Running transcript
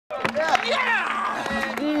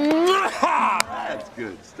That's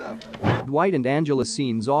good stuff. Dwight and Angela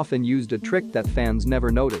scenes often used a trick that fans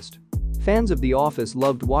never noticed. Fans of The Office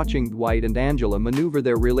loved watching Dwight and Angela maneuver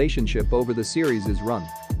their relationship over the series' run.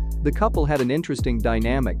 The couple had an interesting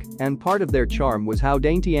dynamic, and part of their charm was how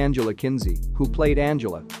dainty Angela Kinsey, who played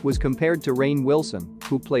Angela, was compared to Rainn Wilson,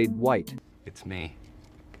 who played Dwight. It's me.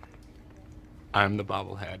 I'm the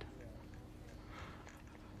bobblehead.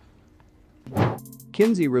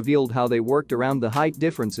 Kinsey revealed how they worked around the height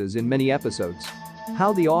differences in many episodes.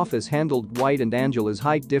 How The Office handled Dwight and Angela's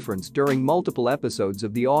height difference during multiple episodes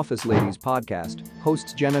of The Office Ladies podcast.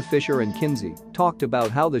 Hosts Jenna Fisher and Kinsey talked about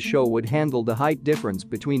how the show would handle the height difference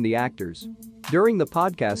between the actors. During the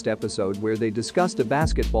podcast episode where they discussed a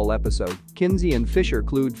basketball episode, Kinsey and Fisher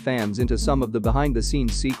clued fans into some of the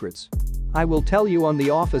behind-the-scenes secrets. "I will tell you, on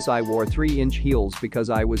The Office I wore 3-inch heels because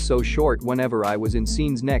I was so short whenever I was in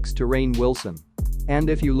scenes next to Rainn Wilson.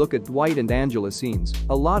 And if you look at Dwight and Angela scenes,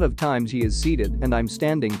 a lot of times he is seated and I'm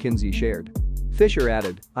standing," Kinsey shared. Fisher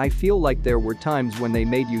added, "I feel like there were times when they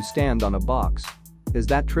made you stand on a box. Is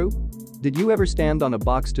that true? Did you ever stand on a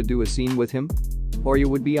box to do a scene with him? Or you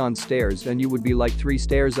would be on stairs and you would be like 3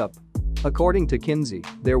 stairs up?" According to Kinsey,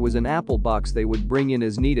 there was an Apple box they would bring in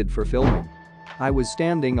as needed for filming. "I was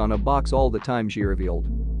standing on a box all the time," she revealed.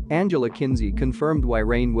 Angela Kinsey confirmed why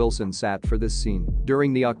Rainn Wilson sat for this scene.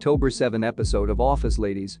 During the October 7 episode of Office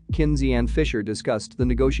Ladies, Kinsey and Fisher discussed the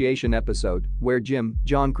negotiation episode where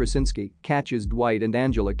John Krasinski, catches Dwight and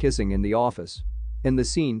Angela kissing in the office. In the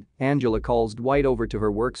scene, Angela calls Dwight over to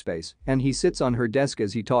her workspace and he sits on her desk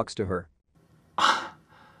as he talks to her.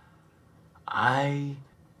 "I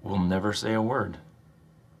will never say a word."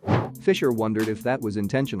 Fisher wondered if that was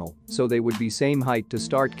intentional, so they would be same height to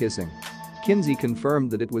start kissing. Kinsey confirmed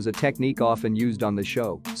that it was a technique often used on the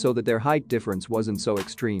show so that their height difference wasn't so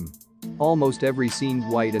extreme. "Almost every scene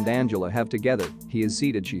Dwight and Angela have together, he is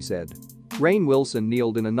seated," she said. Rainn Wilson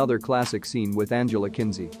kneeled in another classic scene with Angela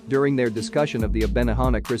Kinsey during their discussion of the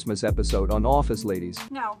Benihana Christmas episode on Office Ladies.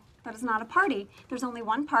 "No, that is not a party. There's only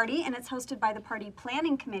one party and it's hosted by the party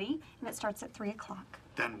planning committee and it starts at 3 o'clock.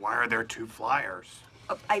 Then why are there 2 flyers?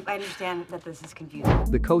 Oh, I understand that this is confusing.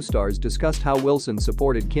 The co-stars discussed how Wilson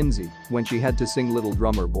supported Kinsey when she had to sing Little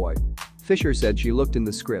Drummer Boy. Fisher said she looked in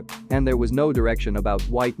the script and there was no direction about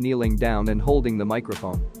Dwight kneeling down and holding the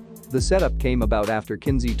microphone. The setup came about after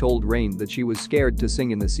Kinsey told Rainn that she was scared to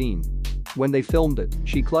sing in the scene. When they filmed it,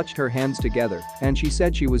 she clutched her hands together and she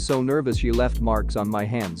said she was so nervous she left marks on my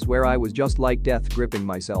hands where I was just like death gripping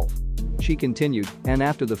myself. She continued, "And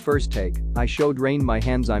after the first take, I showed Rainn my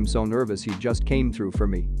hands. I'm so nervous, he just came through for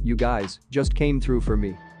me. You guys, just came through for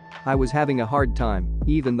me. I was having a hard time,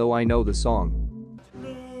 even though I know the song."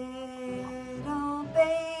 Little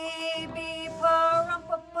baby,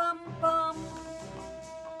 pa-rum-pa-pum-pum.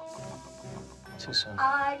 Too soon.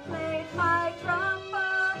 I played my drum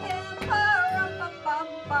for him,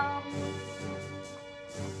 pa-rum-pa-pum-pum.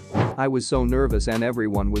 "I was so nervous and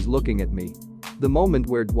everyone was looking at me. The moment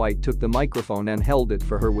where Dwight took the microphone and held it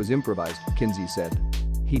for her was improvised," Kinsey said.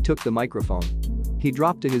 "He took the microphone. He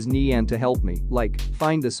dropped to his knee and to help me, like,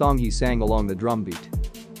 find the song he sang along the drum beat.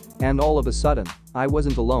 And all of a sudden, I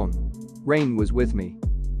wasn't alone. Rainn was with me.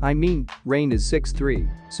 I mean, Rainn is 6'3",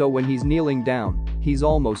 so when he's kneeling down, he's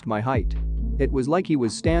almost my height. It was like he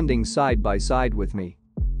was standing side by side with me.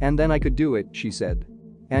 And then I could do it," she said.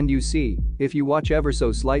 "And you see, if you watch ever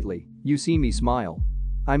so slightly, you see me smile.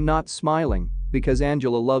 I'm not smiling because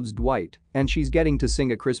Angela loves Dwight and she's getting to sing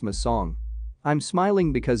a Christmas song. I'm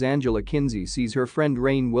smiling because Angela Kinsey sees her friend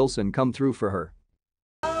Rainn Wilson come through for her."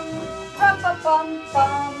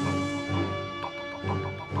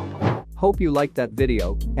 Hope you liked that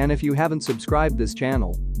video, and if you haven't subscribed this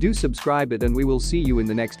channel, do subscribe it and we will see you in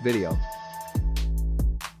the next video.